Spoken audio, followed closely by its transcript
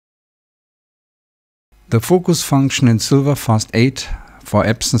The focus function in SilverFast 8 for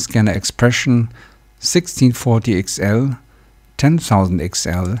Epson scanner expression 1640 XL, 10,000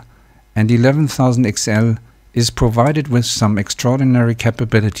 XL and 11,000 XL is provided with some extraordinary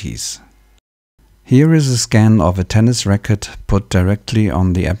capabilities. Here is a scan of a tennis racket put directly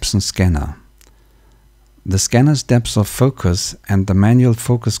on the Epson scanner. The scanner's depth of focus and the manual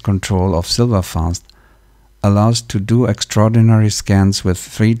focus control of SilverFast allows to do extraordinary scans with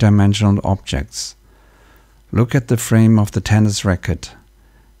three-dimensional objects. Look at the frame of the tennis racket.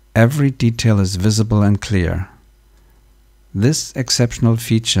 Every detail is visible and clear. This exceptional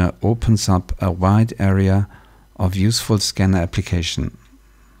feature opens up a wide area of useful scanner application.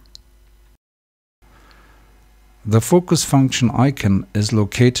 The focus function icon is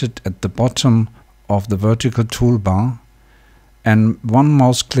located at the bottom of the vertical toolbar, and one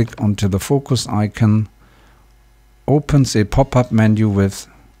mouse click onto the focus icon opens a pop-up menu with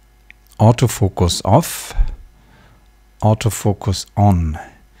autofocus off, autofocus on.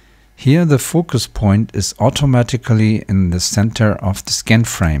 Here the focus point is automatically in the center of the scan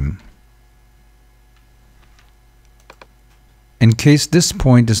frame. In case this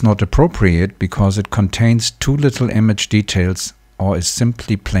point is not appropriate because it contains too little image details or is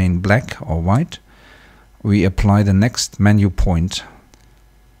simply plain black or white, we apply the next menu point,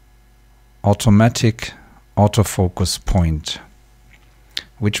 automatic autofocus point,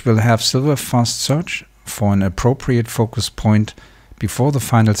 which will have SilverFast search for an appropriate focus point before the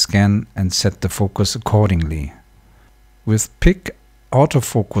final scan and set the focus accordingly. With Pick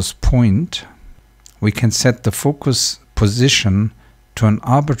Autofocus Point, we can set the focus position to an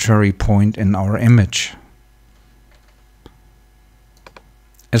arbitrary point in our image.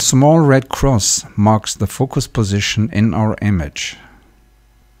 A small red cross marks the focus position in our image.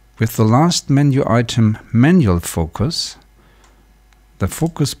 With the last menu item, Manual Focus, the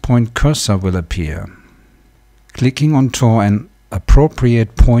focus point cursor will appear. Clicking onto an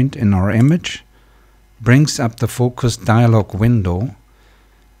appropriate point in our image brings up the focus dialog window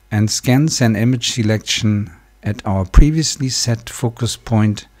and scans an image selection at our previously set focus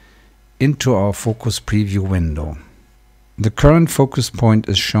point into our focus preview window. The current focus point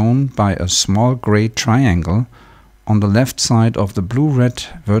is shown by a small gray triangle on the left side of the blue-red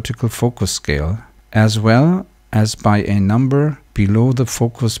vertical focus scale, as well as by a number below the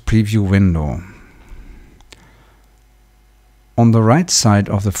focus preview window. On the right side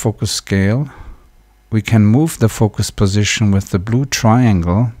of the focus scale, we can move the focus position with the blue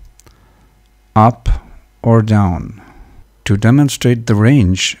triangle up or down. To demonstrate the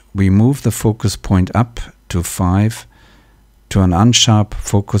range, we move the focus point up to 5 to an unsharp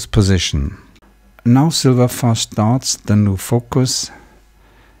focus position. Now SilverFast starts the new focus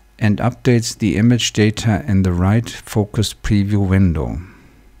and updates the image data in the right focus preview window.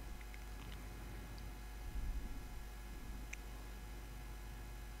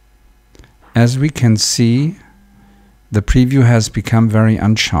 As we can see, the preview has become very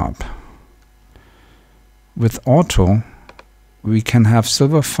unsharp. With Auto, we can have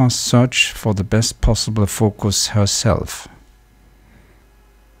SilverFast search for the best possible focus herself.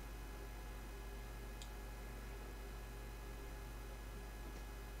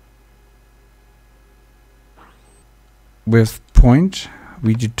 With Point,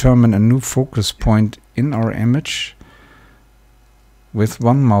 we determine a new focus point in our image with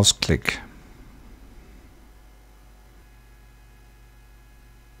one mouse click.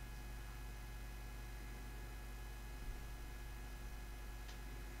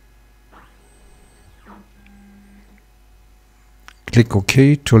 Click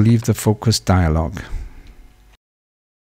OK to leave the focus dialog.